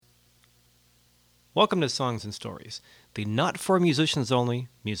Welcome to Songs and Stories, the not for musicians only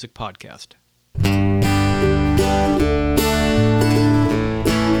music podcast.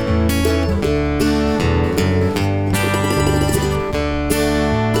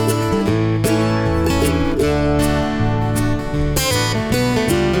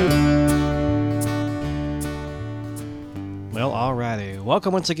 Well, alrighty.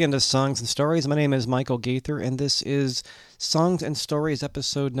 Welcome once again to Songs and Stories. My name is Michael Gaither, and this is Songs and Stories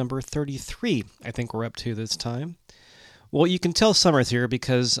episode number 33, I think we're up to this time. Well, you can tell summer's here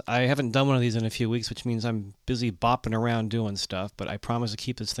because I haven't done one of these in a few weeks, which means I'm busy bopping around doing stuff, but I promise to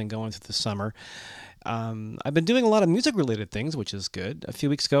keep this thing going through the summer. I've been doing a lot of music-related things, which is good. A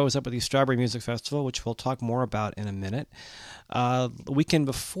few weeks ago, I was up at the Strawberry Music Festival, which we'll talk more about in a minute. The weekend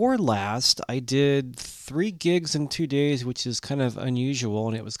before last, I did 3 gigs in 2 days, which is kind of unusual,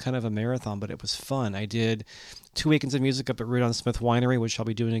 and it was kind of a marathon, but it was fun. I did 2 weekends of music up at Rudolph Smith Winery, which I'll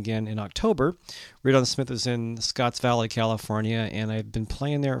be doing again in October. Rudolph Smith is in Scotts Valley, California, and I've been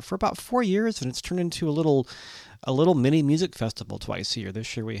playing there for about 4 years, and it's turned into a little mini music festival twice a year.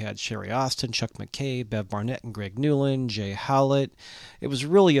 This year we had Sherry Austin, Chuck McKay, Bev Barnett, and Greg Newland, Jay Howlett. It was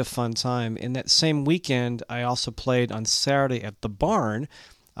really a fun time. In that same weekend, I also played on Saturday at The Barn,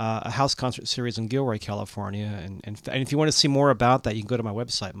 a house concert series in Gilroy, California. And if you want to see more about that, you can go to my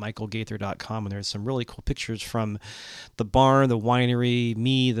website, michaelgaither.com, and there's some really cool pictures from The Barn, the winery,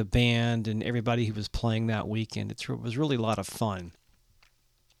 me, the band, and everybody who was playing that weekend. It was really a lot of fun.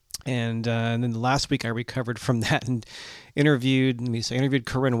 And then last week I recovered from that and interviewed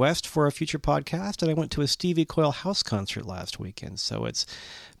Corinne West for a future podcast, and I went to a Stevie Coyle house concert last weekend. So it's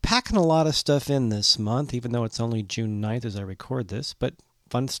packing a lot of stuff in this month, even though it's only June 9th as I record this, but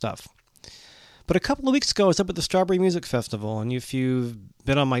fun stuff. But a couple of weeks ago, I was up at the Strawberry Music Festival, and if you've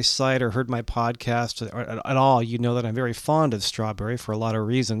been on my site or heard my podcast at all, you know that I'm very fond of Strawberry for a lot of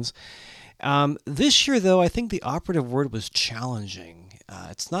reasons. This year, though, I think the operative word was challenging.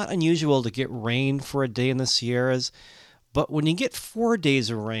 It's not unusual to get rain for a day in the Sierras, but when you get 4 days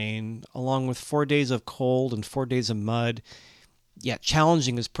of rain, along with 4 days of cold and 4 days of mud, yeah,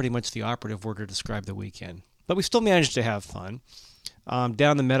 challenging is pretty much the operative word to describe the weekend. But we still managed to have fun.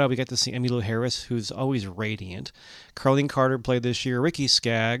 Down the meadow, we got to see Emmylou Harris, who's always radiant. Carlene Carter played this year, Ricky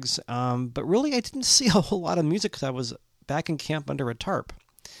Skaggs, but really I didn't see a whole lot of music because I was back in camp under a tarp.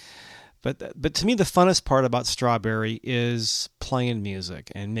 But to me, the funnest part about Strawberry is playing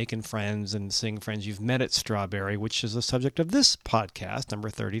music and making friends and seeing friends you've met at Strawberry, which is the subject of this podcast,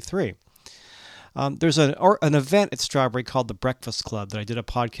 number 33. There's an event at Strawberry called the Breakfast Club that I did a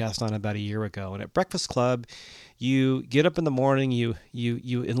podcast on about a year ago. And at Breakfast Club, you get up in the morning, you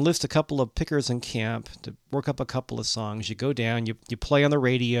enlist a couple of pickers in camp to work up a couple of songs. You go down, you play on the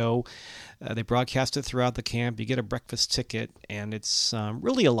radio. They broadcast it throughout the camp. You get a breakfast ticket, and it's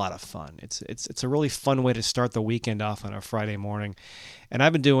really a lot of fun. It's a really fun way to start the weekend off on a Friday morning. And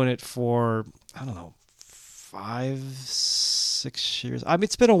I've been doing it for, 5-6 years. I mean,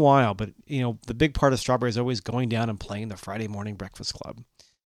 it's been a while, but the big part of Strawberry is always going down and playing the Friday morning Breakfast Club.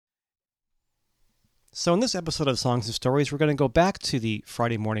 So in this episode of Songs and Stories, we're going to go back to the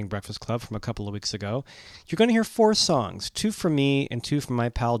Friday morning Breakfast Club from a couple of weeks ago. You're going to hear 4 songs, 2 from me and 2 from my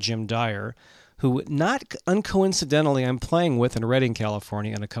pal Jim Dyer, who not uncoincidentally I'm playing with in Redding,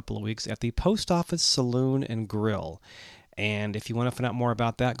 California in a couple of weeks at the Post Office Saloon and Grill. And if you want to find out more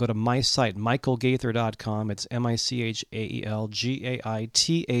about that, go to my site, michaelgaither.com. It's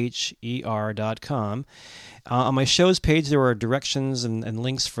michaelgaither.com. On my show's page, there are directions and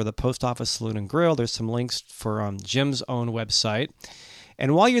links for the Post Office Saloon and Grill. There's some links for Jim's own website.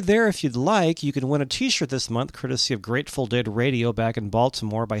 And while you're there, if you'd like, you can win a t-shirt this month, courtesy of Grateful Dead Radio back in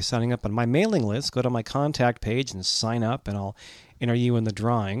Baltimore, by signing up on my mailing list. Go to my contact page and sign up, and I'll enter you in the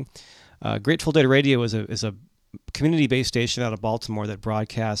drawing. Grateful Dead Radio is a community-based station out of Baltimore that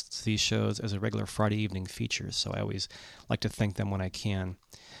broadcasts these shows as a regular Friday evening feature, so I always like to thank them when I can.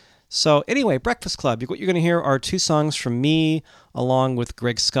 So anyway, Breakfast Club. What you're going to hear are 2 songs from me, along with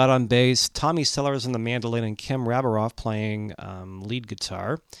Greg Scott on bass, Tommy Sellers on the mandolin, and Kim Rabaroff playing lead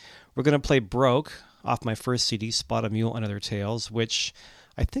guitar. We're going to play Broke off my first CD, Spot a Mule and Other Tales, which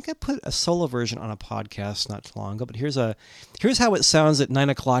I think I put a solo version on a podcast not too long ago, but here's how it sounds at 9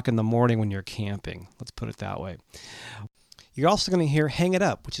 o'clock in the morning when you're camping. Let's put it that way. You're also going to hear Hang It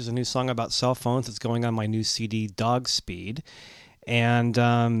Up, which is a new song about cell phones that's going on my new CD, Dog Speed. And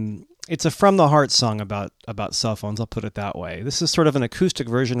It's a from the heart song about cell phones. I'll put it that way. This is sort of an acoustic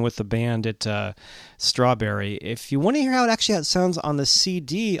version with the band at Strawberry. If you want to hear how it sounds on the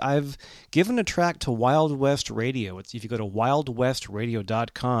CD, I've given a track to Wild West Radio. If you go to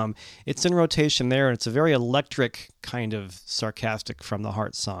wildwestradio.com, it's in rotation there, and it's a very electric kind of sarcastic from the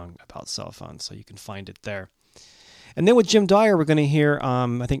heart song about cell phones, so you can find it there. And then with Jim Dyer, we're going to hear,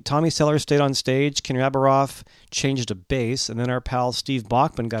 I think Tommy Sellers stayed on stage, Ken Abaroff changed to bass, and then our pal Steve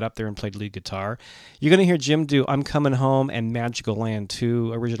Bachman got up there and played lead guitar. You're going to hear Jim do I'm Coming Home and Magical Land,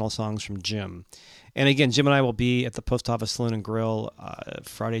 2 original songs from Jim. And again, Jim and I will be at the Post Office Saloon and Grill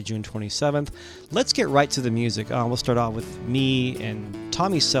Friday, June 27th. Let's get right to the music. We'll start off with me and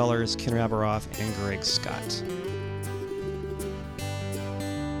Tommy Sellers, Ken Abaroff, and Greg Scott.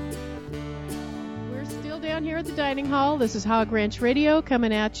 Down here at the dining hall. This is Hog Ranch Radio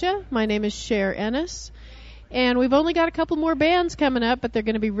coming at you. My name is Cher Ennis, and we've only got a couple more bands coming up, but they're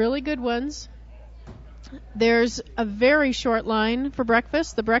going to be really good ones. There's a very short line for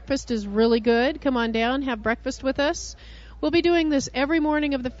breakfast. The breakfast is really good. Come on down, have breakfast with us. We'll be doing this every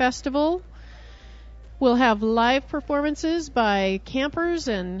morning of the festival. We'll have live performances by campers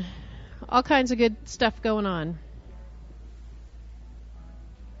and all kinds of good stuff going on.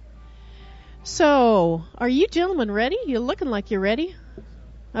 So, are you gentlemen ready? You're looking like you're ready.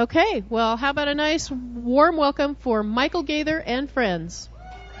 Okay, well, how about a nice warm welcome for Michael Gaither and friends.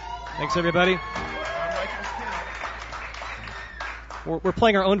 Thanks, everybody. We're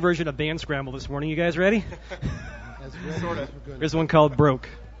playing our own version of Band Scramble this morning. You guys ready? Sort of. Here's one called Broke.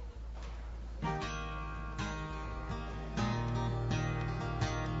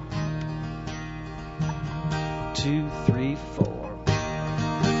 2, 3, 4.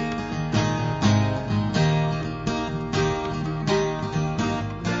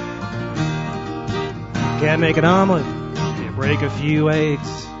 Can't make an omelet, can't break a few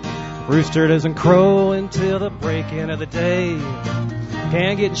eggs. Rooster doesn't crow until the break-in of the day.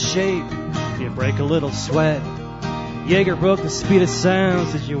 Can't get in shape, you break a little sweat. Jaeger broke the speed of sound,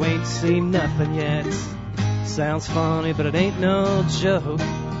 says you ain't seen nothing yet. Sounds funny, but it ain't no joke.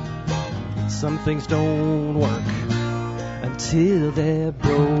 Some things don't work until they're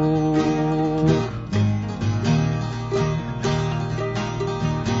broke.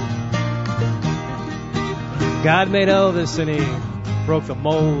 God made Elvis and he broke the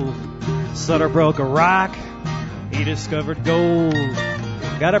mold. Sutter broke a rock, he discovered gold.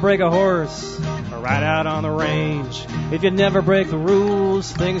 Gotta break a horse or ride out on the range. If you never break the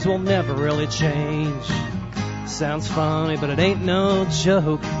rules, things will never really change. Sounds funny, but it ain't no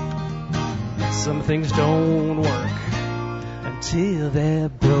joke. Some things don't work until they're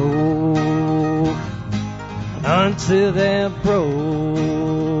broke. Until they're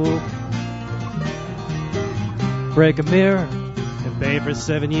broke. Break a mirror and pay for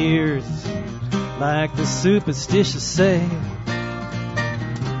 7 years, like the superstitious say.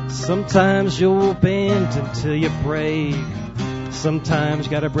 Sometimes you'll bend until you break. Sometimes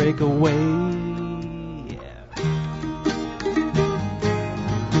you gotta break away.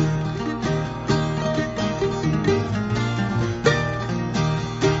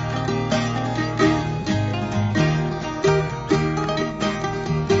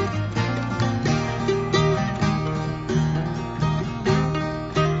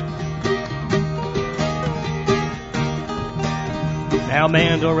 Now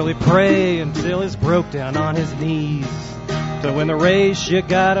man don't really pray until he's broke down on his knees. To win the race, you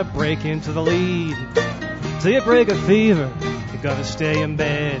gotta break into the lead. Till you break a fever, you gotta stay in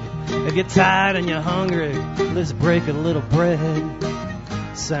bed. If you're tired and you're hungry, let's break a little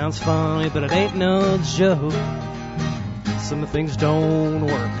bread. Sounds funny, but it ain't no joke. Some things don't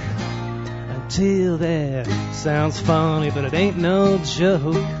work until they're. Sounds funny, but it ain't no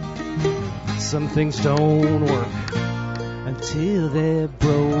joke. Some things don't work until they're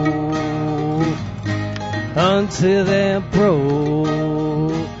broke. Until they're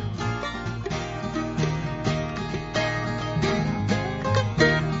broke.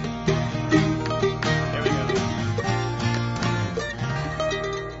 There we go.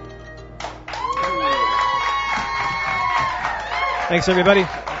 Thanks, everybody.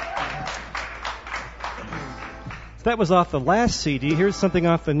 So that was off the last CD. Here's something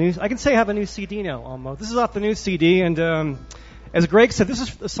off the new. I can say I have a new CD now, almost. This is off the new CD, and as Greg said, this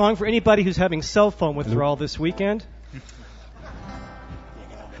is a song for anybody who's having cell phone withdrawal this weekend.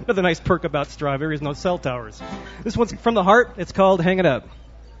 Another nice perk about Strawberry is no cell towers. This one's from the heart. It's called Hang It Up.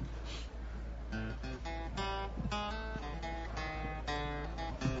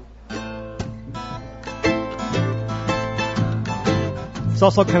 It's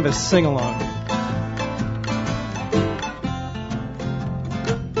also kind of a sing-along.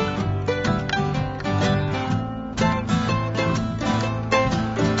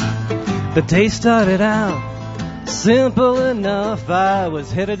 The day started out simple enough. I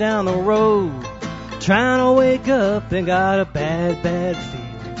was headed down the road, trying to wake up, and got a bad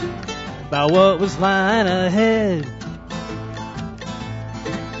feeling about what was lying ahead.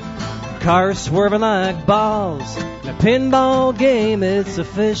 Cars swerving like balls in a pinball game. It's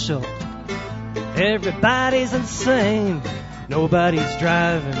official. Everybody's insane. Nobody's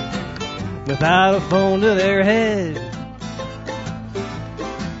driving without a phone to their head.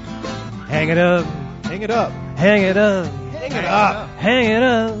 Hang it up. Hang it up. Hang it up. Hang it up. Hang it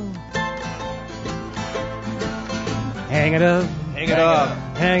up. Hang it up. Hang it up.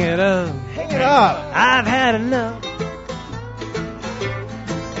 Hang it up. Hang it up. I've had enough.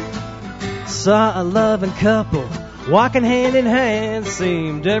 Saw a loving couple walking hand in hand.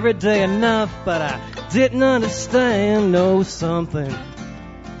 Seemed every day enough, but I didn't understand. Know something,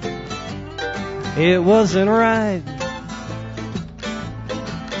 it wasn't right.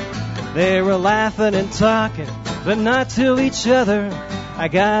 They were laughing and talking, but not to each other. I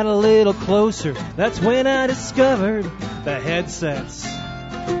got a little closer. That's when I discovered the headsets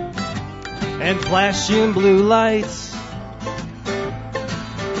and flashing blue lights.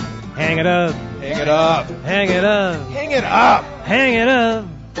 Hang it up. Hang it up. Hang it up. Hang it up. Hang it up.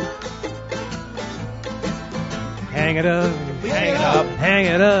 Hang it up. Hang it up. Hang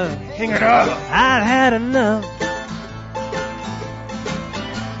it up. Hang it up. I've had enough.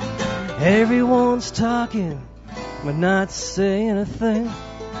 Everyone's talking, but not saying a thing.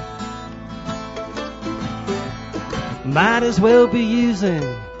 Might as well be using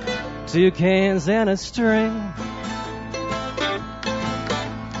 2 cans and a string.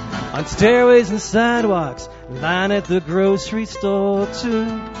 On stairways and sidewalks, line at the grocery store too.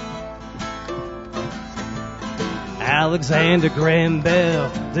 Alexander Graham Bell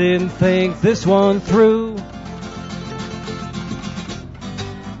didn't think this one through.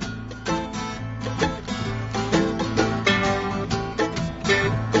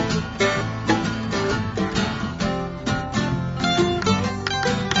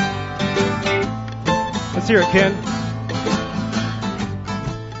 Let's hear it, Ken.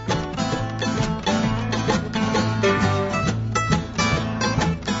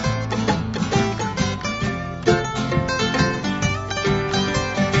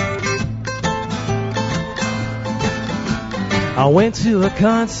 I went to a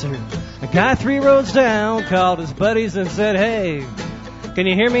concert. A guy 3 rows down called his buddies and said, "Hey, can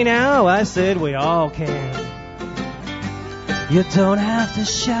you hear me now?" I said, "We all can." You don't have to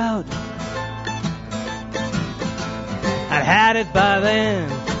shout. I'd had it by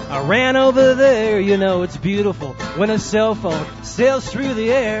then. I ran over there. You know it's beautiful when a cell phone sails through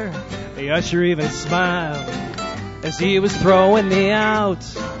the air. The usher even smiled as he was throwing me out.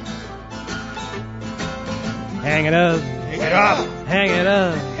 Hang it up. Hang it up. Hang it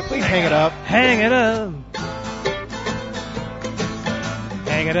up. Please hang it up. Hang it up.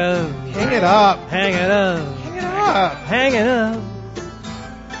 Hang it up. Hang it up. Hang it up. Hang it up. Hang it up.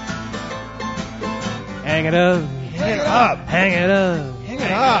 Hang it up. Hang it up. Hang it up. Hang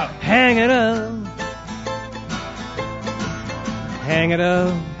it up. Hang it up. Hang it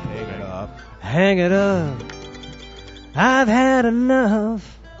up. Hang it up. Hang it up. I've had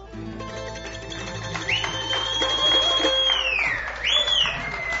enough.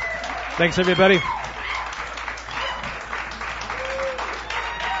 Thanks, everybody.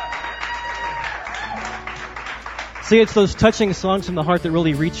 See, it's those touching songs from the heart that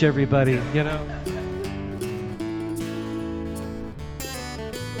really reach everybody, you know?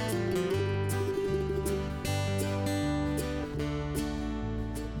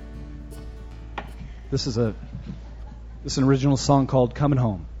 This is an original song called "Coming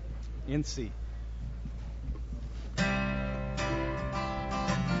Home" in C.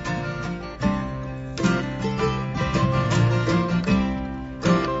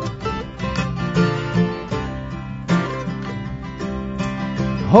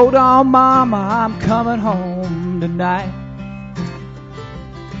 Hold on, Mama, I'm coming home tonight.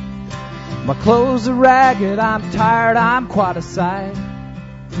 My clothes are ragged, I'm tired, I'm quite a sight.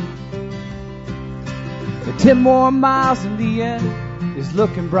 The 10 more miles in the end is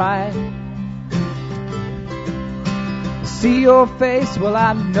looking bright. I see your face, well,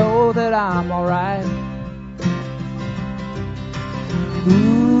 I know that I'm alright.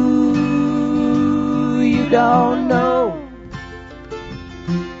 Ooh, you don't know.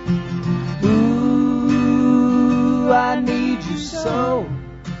 Ooh, I need you so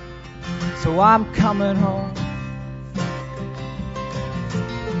I'm coming home.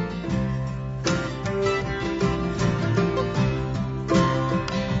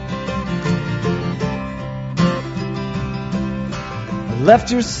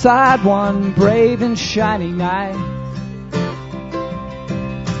 left your side one brave and shiny night.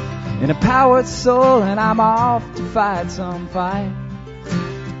 In a powered soul, and I'm off to fight some fight.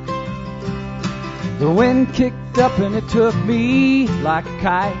 The wind kicked up and it took me like a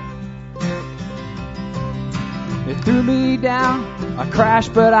kite. It threw me down, I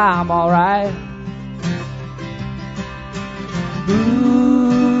crashed, but I'm alright.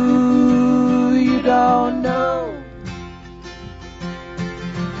 Ooh, you don't know.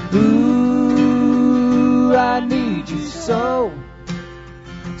 Ooh, I need you so.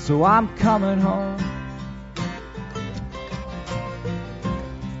 So I'm coming home.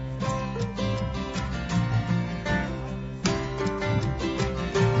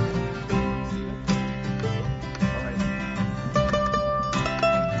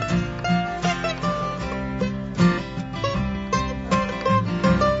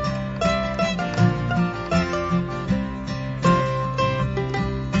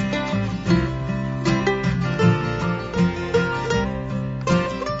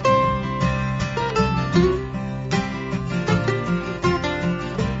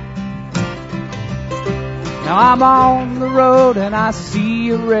 Now I'm on the road and I see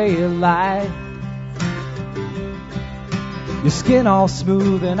a ray of light. Your skin all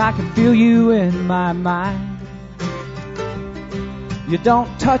smooth and I can feel you in my mind. You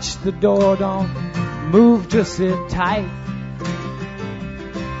don't touch the door, don't move, just sit tight.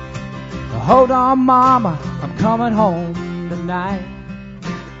 Hold on, mama, I'm coming home tonight.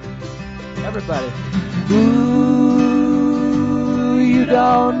 Everybody. Ooh, you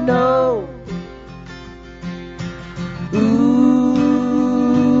don't know.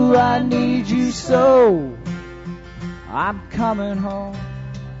 Ooh, I need you so. I'm coming home.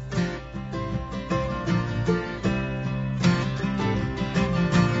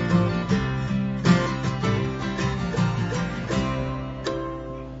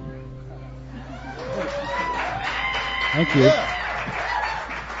 Thank you.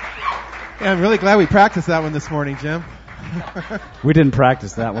 Yeah, I'm really glad we practiced that one this morning, Jim. We didn't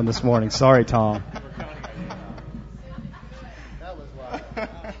practice that one this morning. Sorry, Tom.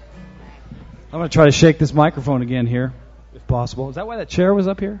 I'm going to try to shake this microphone again here, if possible. Is that why that chair was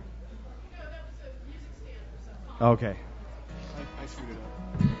up here? Okay. I screwed it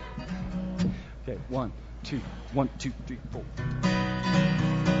up. Okay, 1, 2, 1, 2, 3, 4.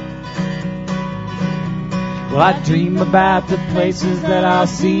 Well, I dream about the places that I'll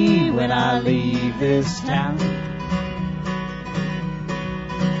see when I leave this town.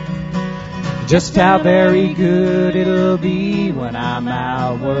 Just how very good it'll be when I'm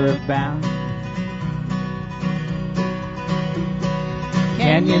outward bound.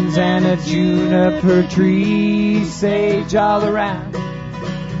 Canyons and a juniper tree, sage all around.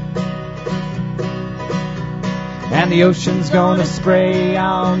 And the ocean's gonna spray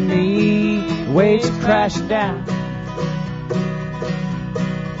on me, waves crashing down.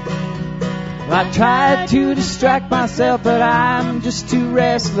 Well, I tried to distract myself, but I'm just too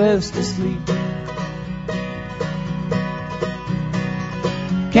restless to sleep.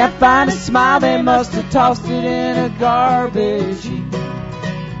 Can't find a smile, they must have tossed it in a garbage heap.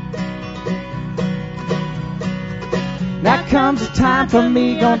 Now comes the time for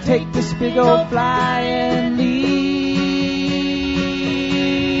me, gonna take this big old flying leap.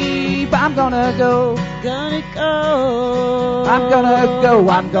 I'm gonna go, I'm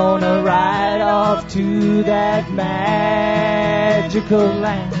gonna ride off to that magical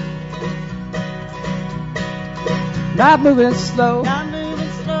land. Not moving slow, not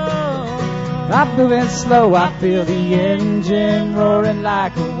moving slow, I feel the engine roaring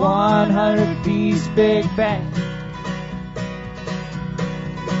like a 100-piece big band.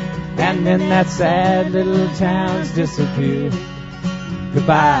 And then that sad little town's disappeared.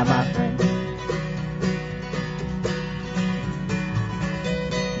 Goodbye, my friend.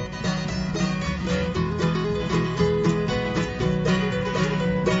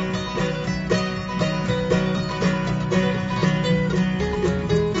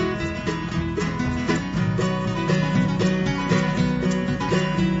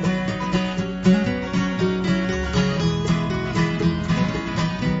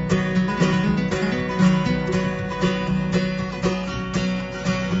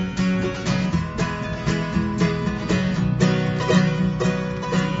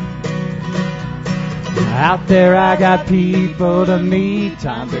 Out there I got people to meet,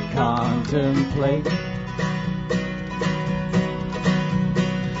 time to contemplate.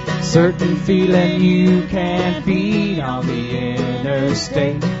 Certain feeling you can't beat on the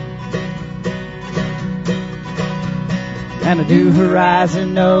interstate. And a new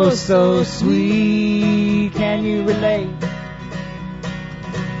horizon, oh so sweet, can you relate?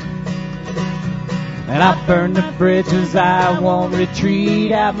 And I burn the bridges, I won't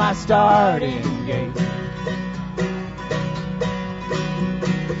retreat at my starting gate.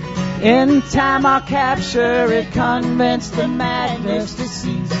 In time I'll capture it, convince the madness to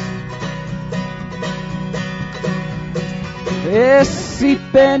cease. They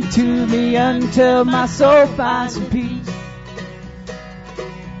seep into me until my soul finds some peace.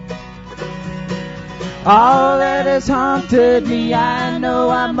 All that has haunted me, I know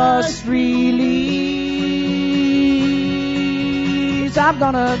I must release. I'm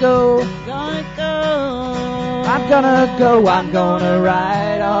gonna go. I'm gonna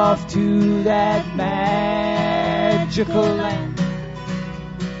ride off to that magical land.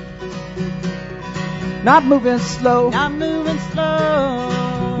 Not moving slow, I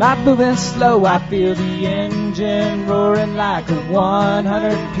feel the engine roaring like a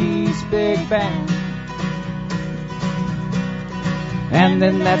 100-piece big band. And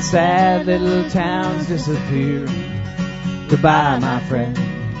then that sad little town's disappearing. Goodbye, my friend.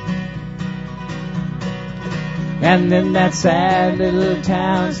 And then that sad little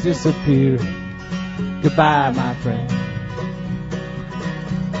town's disappearing. Goodbye, my friend.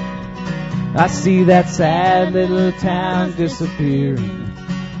 I see that sad little town disappearing.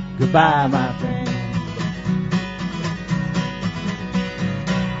 Goodbye, my friend.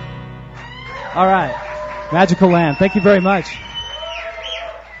 All right. Magical Land. Thank you very much.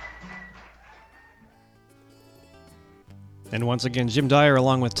 And once again, Jim Dyer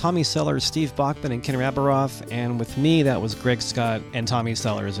along with Tommy Sellers, Steve Bachman, and Ken Raberoff. And with me, that was Greg Scott and Tommy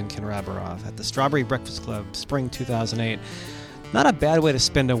Sellers and Ken Raberoff at the Strawberry Breakfast Club, spring 2008. Not a bad way to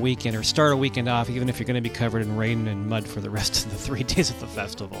spend a weekend or start a weekend off, even if you're going to be covered in rain and mud for the rest of the 3 days of the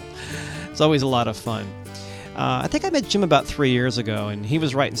festival. It's always a lot of fun. I think I met Jim about 3 years ago, and he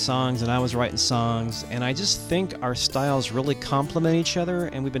was writing songs and I was writing songs, and I just think our styles really complement each other,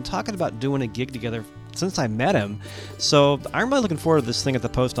 and we've been talking about doing a gig together since I met him. So I'm really looking forward to this thing at the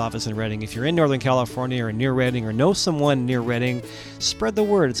post office in Redding. If you're in Northern California or near Redding or know someone near Redding, spread the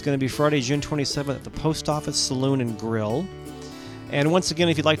word. It's going to be Friday, June 27th at the Post Office Saloon and Grill. And once again,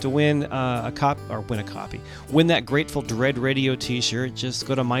 if you'd like to win win that Grateful Dread Radio t-shirt, just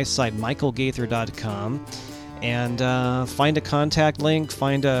go to my site, michaelgaither.com, and find a contact link,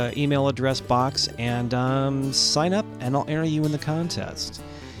 find an email address box, and sign up, and I'll enter you in the contest.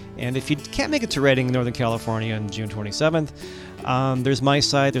 And if you can't make it to Redding, Northern California on June 27th, there's my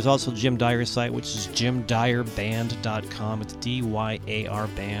site. There's also Jim Dyer's site, which is jimdyerband.com. It's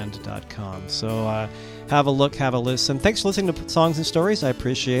DYAR band.com. So have a look, have a listen. Thanks for listening to Songs and Stories. I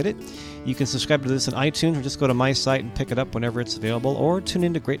appreciate it. You can subscribe to this on iTunes or just go to my site and pick it up whenever it's available, or tune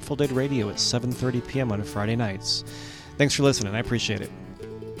into Grateful Dead Radio at 7:30 p.m. on Friday nights. Thanks for listening. I appreciate it.